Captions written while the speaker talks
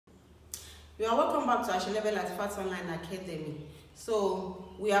You are welcome back to Ashilebe Latifat Online Academy. So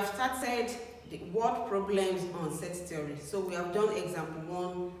we have started the word problems on set theory. So we have done example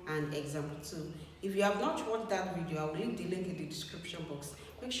 1 and example 2. If you have not watched that video, I will leave the link in the description box.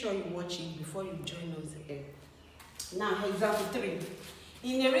 Make sure you watch it before you join us here. Now, example 3.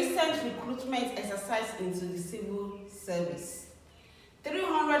 In a recent recruitment exercise into the civil service,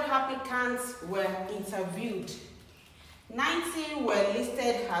 300 applicants were interviewed. 90 were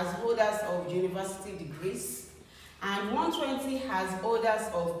listed as holders of university degrees, and 120 as holders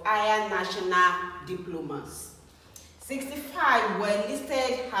of higher national diplomas. 65 were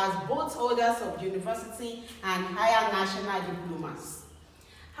listed as both holders of university and higher national diplomas.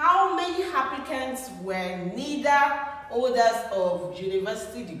 How many applicants were neither holders of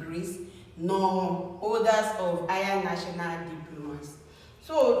university degrees nor holders of higher national diplomas?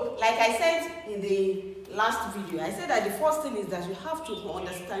 So, like I said in the last video, I said that the first thing is that you have to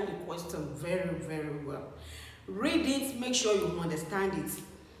understand the question very, very well. Read it, make sure you understand it.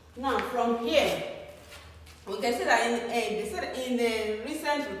 Now, from here, we can see that in the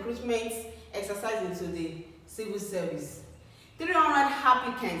recent recruitment exercise into the civil service, 300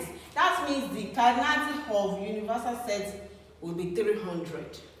 applicants. That means the cardinality of universal set will be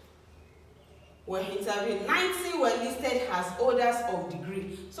 300. Were interviewed. 90 were listed as holders of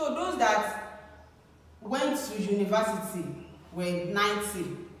degree. So those that went to university were 90,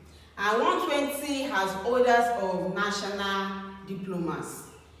 and 120 as holders of national diplomas.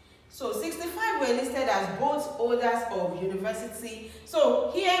 So 65 were listed as both holders of university. So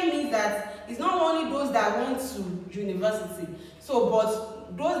here means that it's not only those that went to university,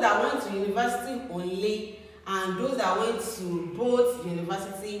 but those that went to university only, and those that went to both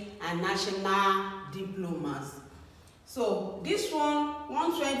university and national diplomas. So this one,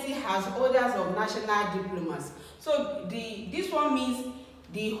 120 has holders of national diplomas. So this one means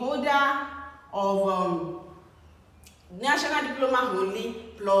the holder of national diploma only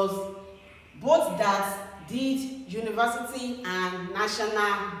plus both that did university and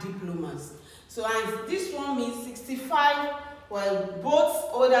national diplomas. So and this one means 65 were both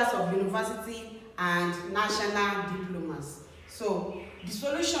holders of university and national diplomas. So the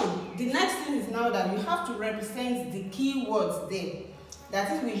solution, the next thing is now that you have to represent the key words there.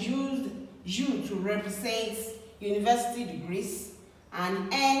 That is, we used U to represent university degrees and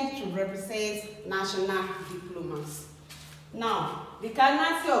N to represent national diplomas. Now, the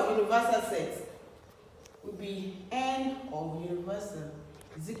cardinality of universal set will be N of universal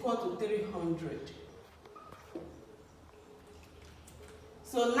is equal to 300.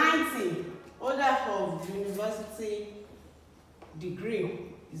 So 90, order of university degree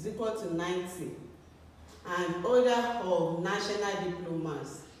is equal to 90, and order of national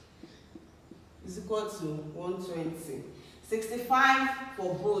diplomas is equal to 120. 65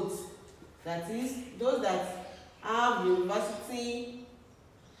 for both, that is, those that have university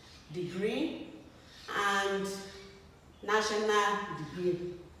degree and national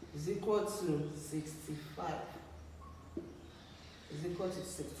degree is equal to 65. Is equal to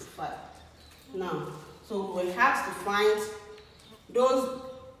 65. Now, so we have to find those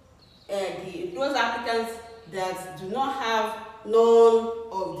applicants that do not have none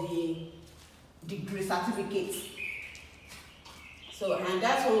of the degree certificates. So, and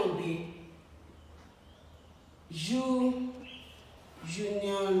that one will be U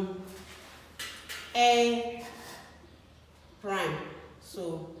union N prime.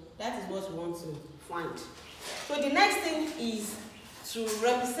 So that is what we want to find. So the next thing is to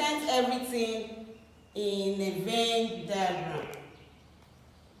represent everything in a Venn diagram.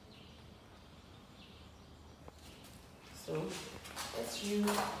 So let's use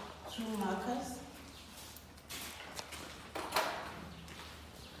 2 markers.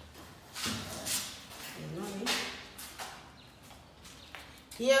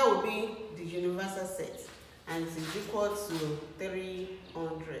 Here will be the universal set, and it is equal to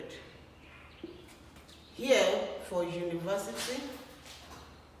 300. Here for university,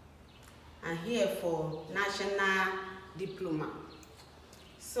 and here for national diploma.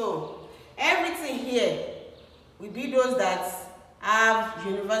 So everything here will be those that have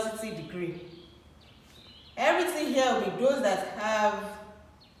university degree. Everything here will be those that have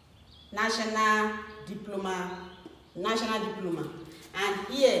national diploma, and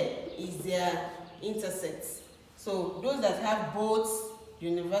here is their intersect. So those that have both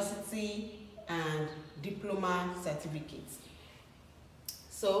university and diploma certificates.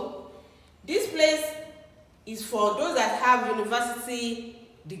 So this place is for those that have university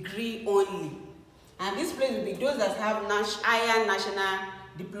degree only, and this place will be those that have higher national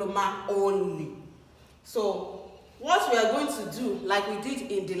diploma only. So what we are going to do, like we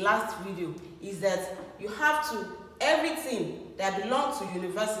did in the last video, is that you have to, everything that belongs to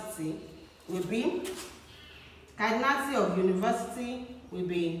university will be, cardinality of university will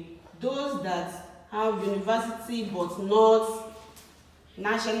be those that have university but not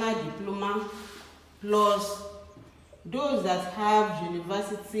national diploma, plus those that have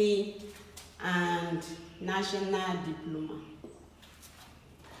university and national diploma.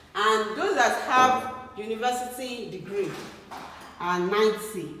 And those that have university degree are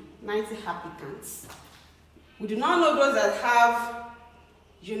 90 applicants. We do not know those that have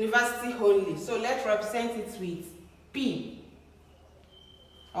university only, so let's represent it with P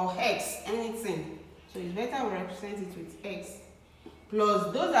or X, anything. So it's better we represent it with X.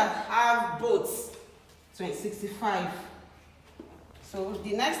 Plus those that have both, 65. So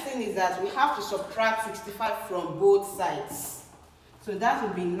the next thing is that we have to subtract 65 from both sides. So that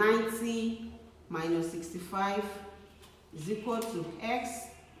will be 90 minus 65 is equal to X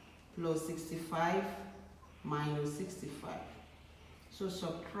plus 65 minus 65. So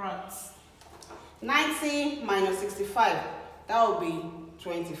subtract 90 minus 65, that will be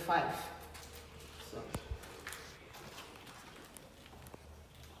 25.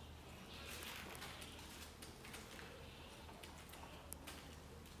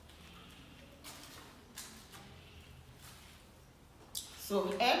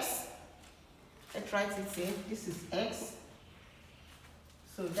 So X, let's write it here, this is X.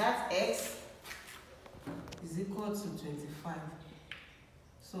 So that X is equal to 25.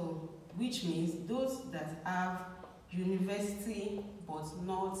 So, which means those that have university but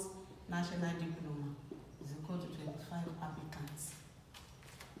not national diploma is equal to 25 applicants.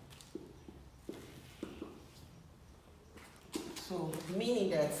 So, meaning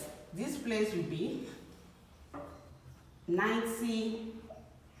that this place will be 90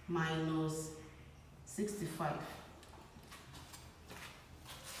 minus 65.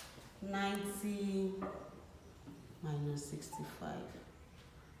 90 minus 65,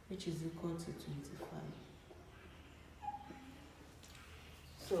 which is equal to 25.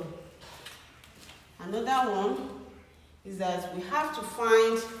 So, another one is that we have to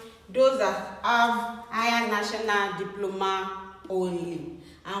find those that have higher national diploma only.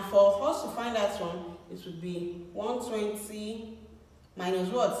 And for us to find that one, it would be 120 minus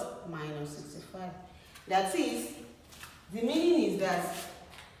what? Minus 65. That is, the meaning is that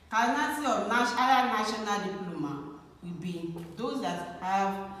cardinality of higher national diploma will be those that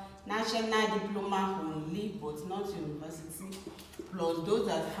have national diploma only but not university, plus those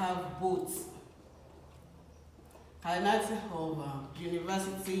that have both cardinality of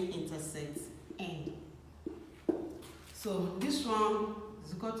university intersect N. So this one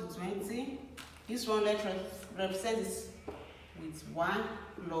is equal to 20. This one, let's represent this with 1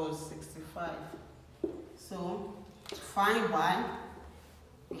 plus 65. So to find y,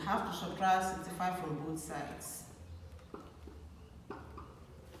 we have to subtract 65 from both sides.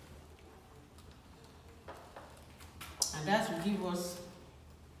 And that will give us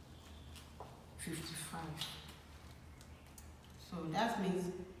 55. So that means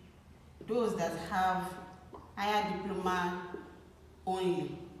those that have higher diploma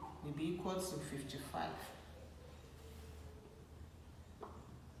only will be equal to 55.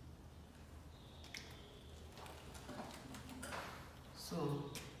 So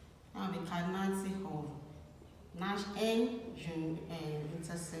now the cardinality of N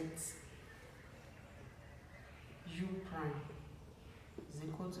intersects U prime is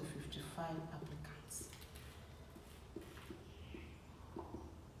equal to 55 applicants.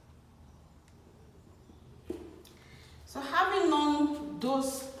 So having known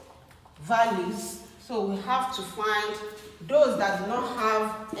those values, so we have to find those that do not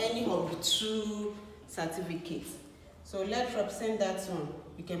have any of the two certificates. So let's represent that one.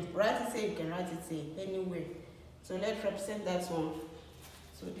 You can write it here, you can write it here, anywhere. So let's represent that one.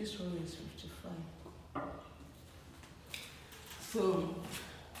 So this one is 55. So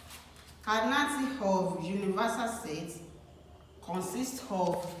cardinality of universal set consists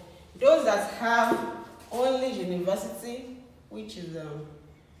of those that have only university, which is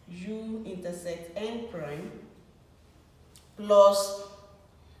U intersect N prime, plus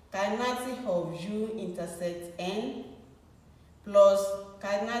cardinality of U intersect N, plus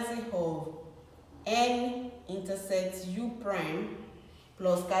cardinality of N intersects U prime,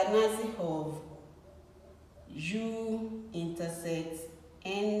 plus cardinality of U intersects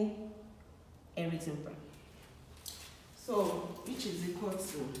N everything prime. So which is equal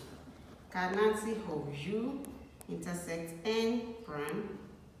to cardinality of U intersects N prime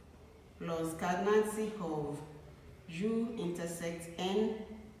plus cardinality of U intersects N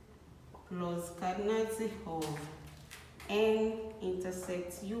plus cardinality of N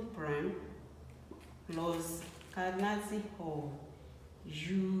intersect U prime plus coordinate of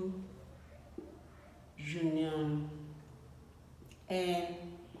U union N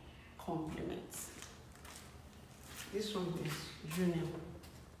complement. This one is union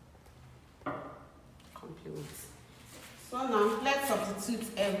complement. So now let's substitute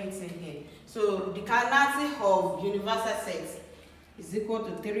everything here. So the coordinate of universal set is equal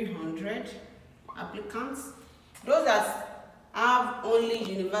to 300 applicants. Those that have only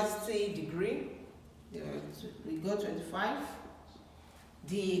university degree, we got 25.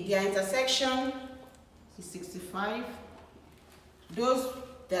 Their intersection is 65. Those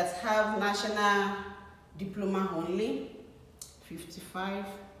that have national diploma only, 55.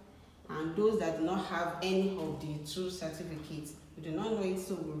 And those that do not have any of the two certificates, we do not know it,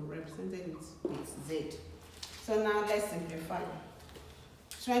 so we represented it with Z. So now let's simplify.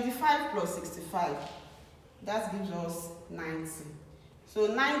 25 plus 65, that gives us 90. So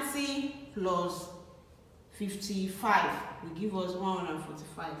 90 plus 55 will give us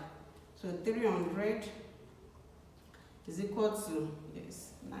 145. So 300 is equal to,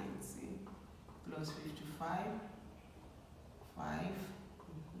 yes, 90 plus 55, 5,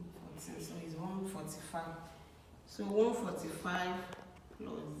 14, so it's 145. So 145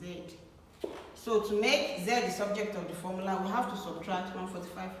 plus Z. So to make Z the subject of the formula, we have to subtract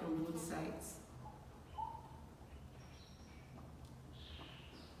 145 from both sides.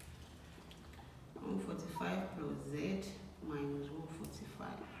 Plus Z minus 145.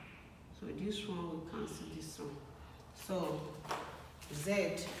 So this one will cancel this one. So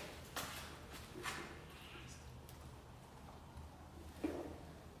Z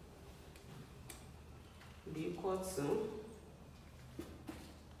will be equal to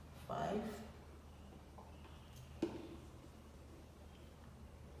 5,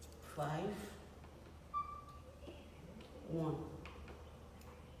 1.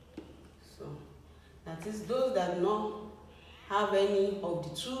 So that is those that do not have any of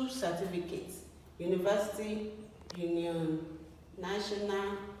the two certificates, university, union,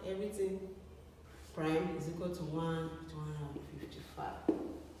 national, everything, prime is equal to 155.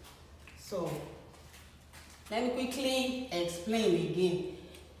 So let me quickly explain again.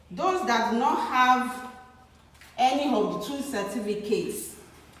 Those that do not have any of the two certificates,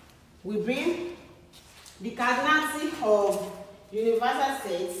 we bring the coordinate of universal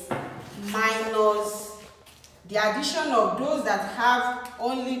sets minus the addition of those that have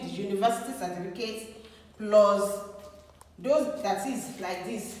only the university certificate plus those that is like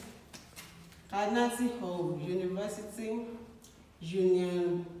this. Coordinate of university,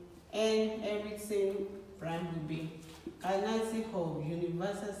 union, and everything prime will be coordinate of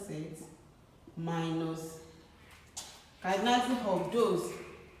universal set minus coordinate of those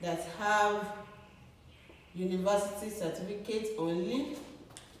that have university certificate only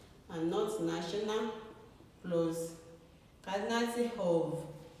and not national plus coordinate of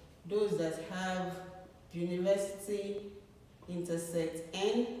those that have university intersect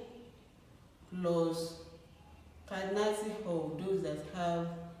N plus coordinate of those that have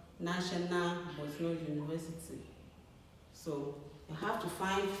national but not university. So you have to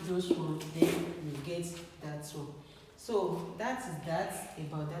find those ones, then you get that one. So that is that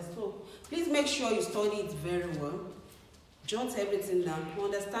about that. So please make sure you study it very well. Jot everything down.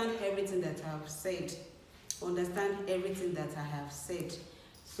 Understand everything that I have said. Understand everything that I have said.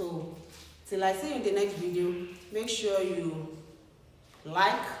 So till I see you in the next video, make sure you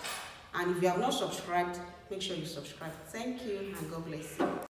like, and if you have not subscribed, make sure you subscribe. Thank you and God bless you.